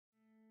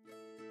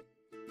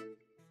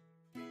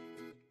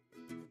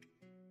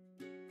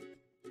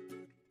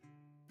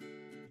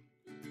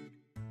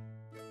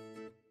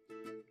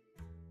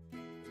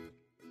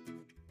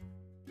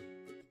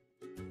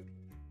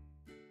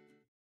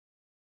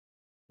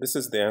This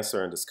is the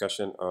answer and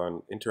discussion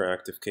on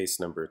interactive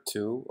case number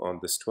 2 on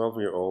this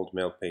 12-year-old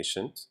male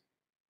patient.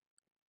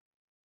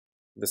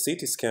 The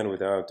CT scan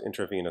without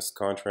intravenous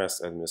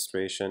contrast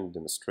administration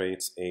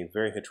demonstrates a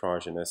very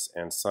heterogeneous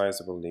and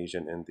sizable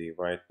lesion in the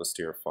right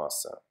posterior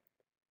fossa.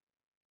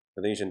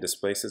 The lesion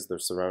displaces the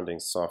surrounding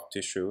soft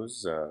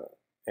tissues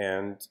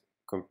and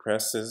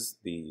compresses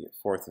the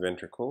fourth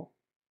ventricle.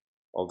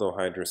 Although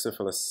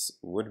hydrocephalus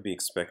would be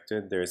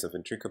expected, there is a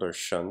ventricular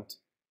shunt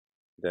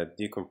that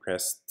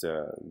decompressed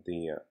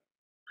the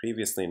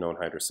previously known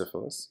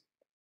hydrocephalus.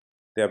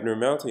 The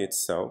abnormality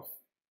itself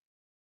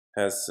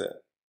has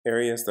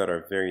areas that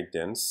are very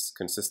dense,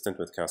 consistent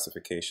with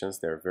calcifications.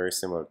 They're very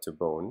similar to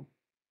bone.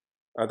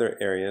 Other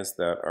areas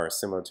that are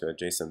similar to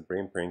adjacent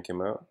brain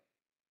parenchyma,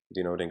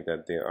 denoting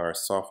that they are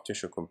soft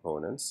tissue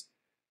components,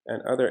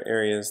 and other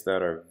areas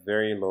that are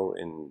very low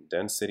in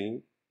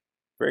density,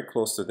 very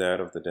close to that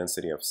of the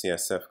density of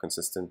CSF,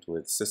 consistent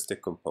with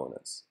cystic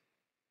components.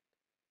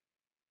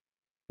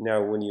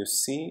 Now, when you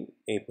see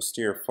a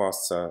posterior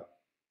fossa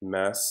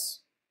mass,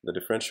 the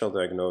differential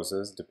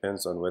diagnosis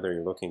depends on whether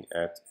you're looking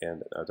at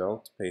an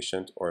adult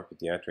patient or a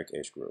pediatric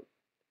age group.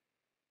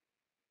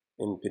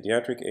 In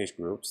pediatric age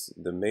groups,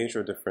 the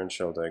major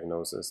differential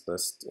diagnosis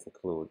list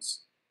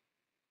includes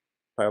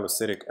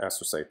pilocytic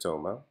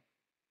astrocytoma,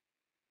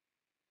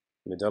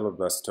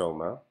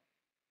 medulloblastoma,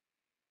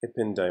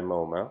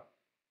 ependymoma,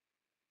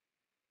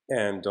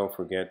 and don't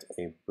forget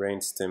a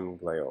brainstem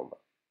glioma.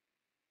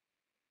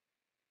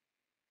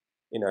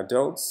 In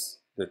adults,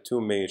 the two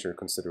major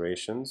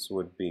considerations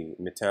would be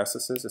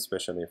metastasis,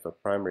 especially if a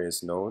primary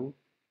is known,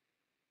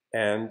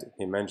 and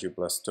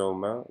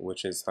hemangioblastoma,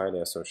 which is highly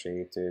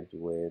associated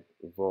with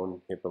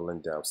von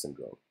Hippel-Lindau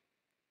syndrome.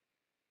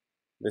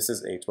 This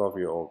is a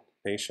 12-year-old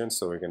patient,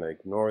 so we're going to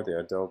ignore the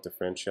adult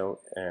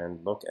differential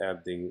and look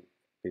at the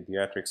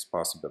pediatrics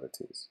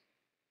possibilities.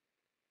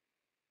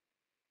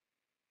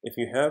 If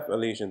you have a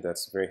lesion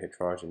that's very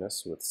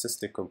heterogeneous with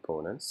cystic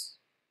components,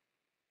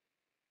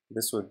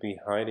 this would be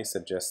highly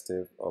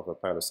suggestive of a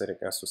pilocytic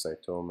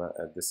astrocytoma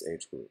at this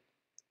age group.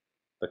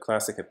 The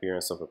classic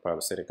appearance of a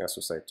pilocytic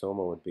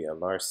astrocytoma would be a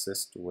large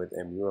cyst with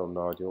a mural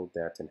nodule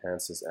that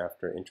enhances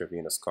after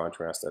intravenous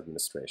contrast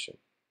administration.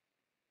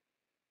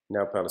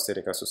 Now,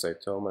 pilocytic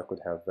astrocytoma could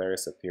have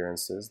various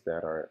appearances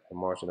that are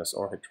homogeneous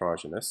or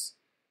heterogeneous,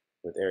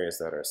 with areas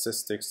that are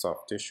cystic,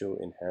 soft tissue,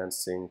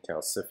 enhancing,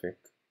 calcific,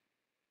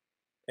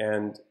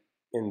 and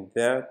in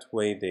that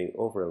way they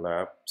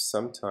overlap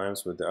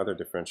sometimes with the other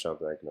differential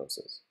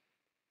diagnosis.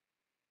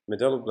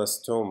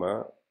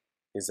 Medulloblastoma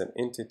is an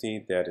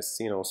entity that is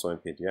seen also in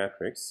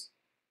pediatrics,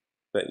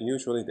 but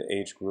usually the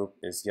age group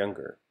is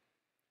younger.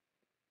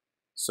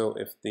 So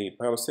if the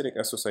pilocytic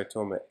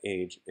astrocytoma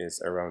age is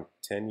around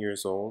 10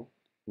 years old,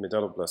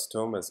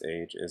 medulloblastoma's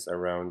age is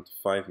around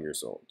 5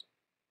 years old.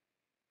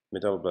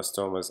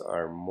 Medulloblastomas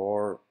are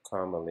more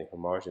commonly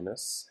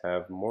homogeneous,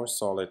 have more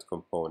solid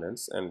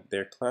components, and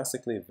they're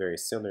classically very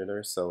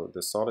cellular, so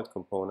the solid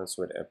components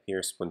would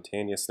appear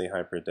spontaneously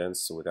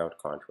hyperdense without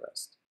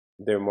contrast.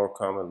 They're more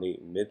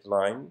commonly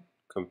midline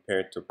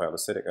compared to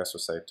pilocytic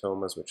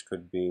astrocytomas, which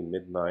could be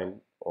midline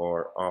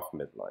or off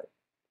midline.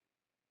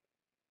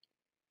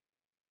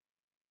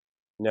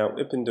 Now,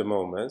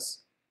 ependymomas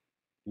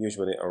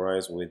usually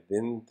arise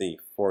within the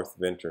fourth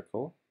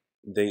ventricle.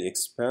 They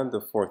expand the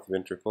fourth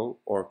ventricle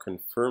or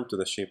conform to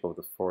the shape of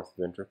the fourth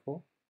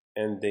ventricle,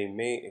 and they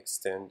may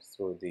extend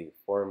through the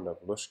foramen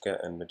of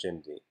Luschka and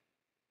Magendie.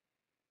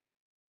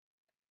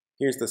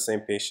 Here's the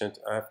same patient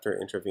after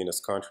intravenous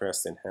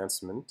contrast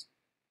enhancement,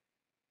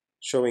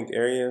 showing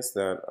areas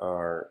that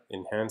are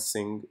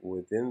enhancing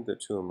within the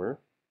tumor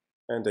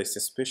and a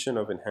suspicion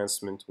of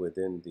enhancement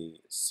within the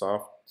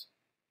soft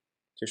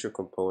tissue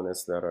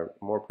components that are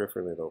more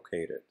peripherally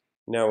located.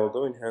 Now,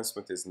 although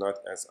enhancement is not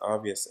as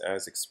obvious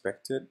as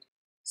expected,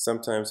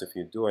 sometimes if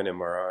you do an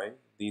MRI,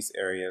 these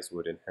areas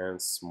would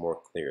enhance more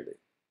clearly.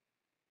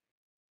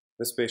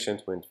 This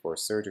patient went for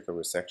surgical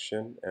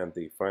resection, and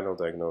the final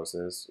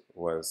diagnosis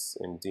was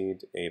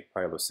indeed a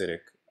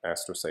pilocytic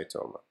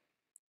astrocytoma.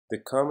 The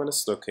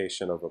commonest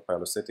location of a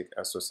pilocytic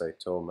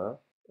astrocytoma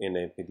in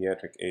a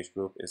pediatric age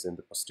group is in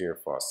the posterior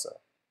fossa.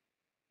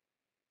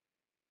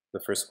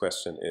 The first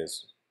question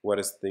is, what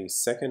is the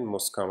second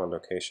most common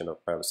location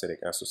of pilocytic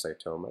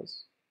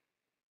astrocytomas?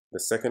 The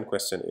second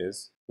question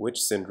is,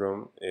 which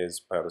syndrome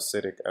is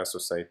pilocytic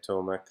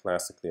astrocytoma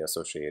classically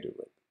associated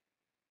with?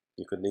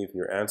 You could leave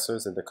your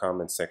answers in the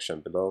comment section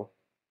below.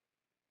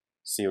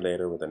 See you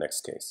later with the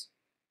next case.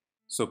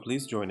 So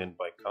please join in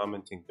by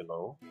commenting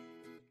below.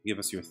 Give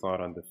us your thought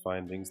on the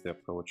findings, the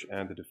approach,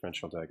 and the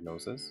differential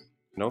diagnosis.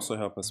 And also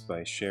help us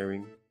by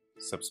sharing,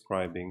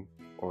 subscribing,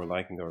 or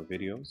liking our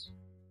videos.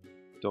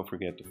 Don't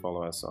forget to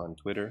follow us on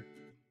Twitter,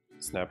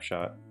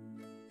 Snapchat,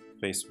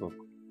 Facebook,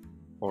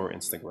 or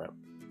Instagram.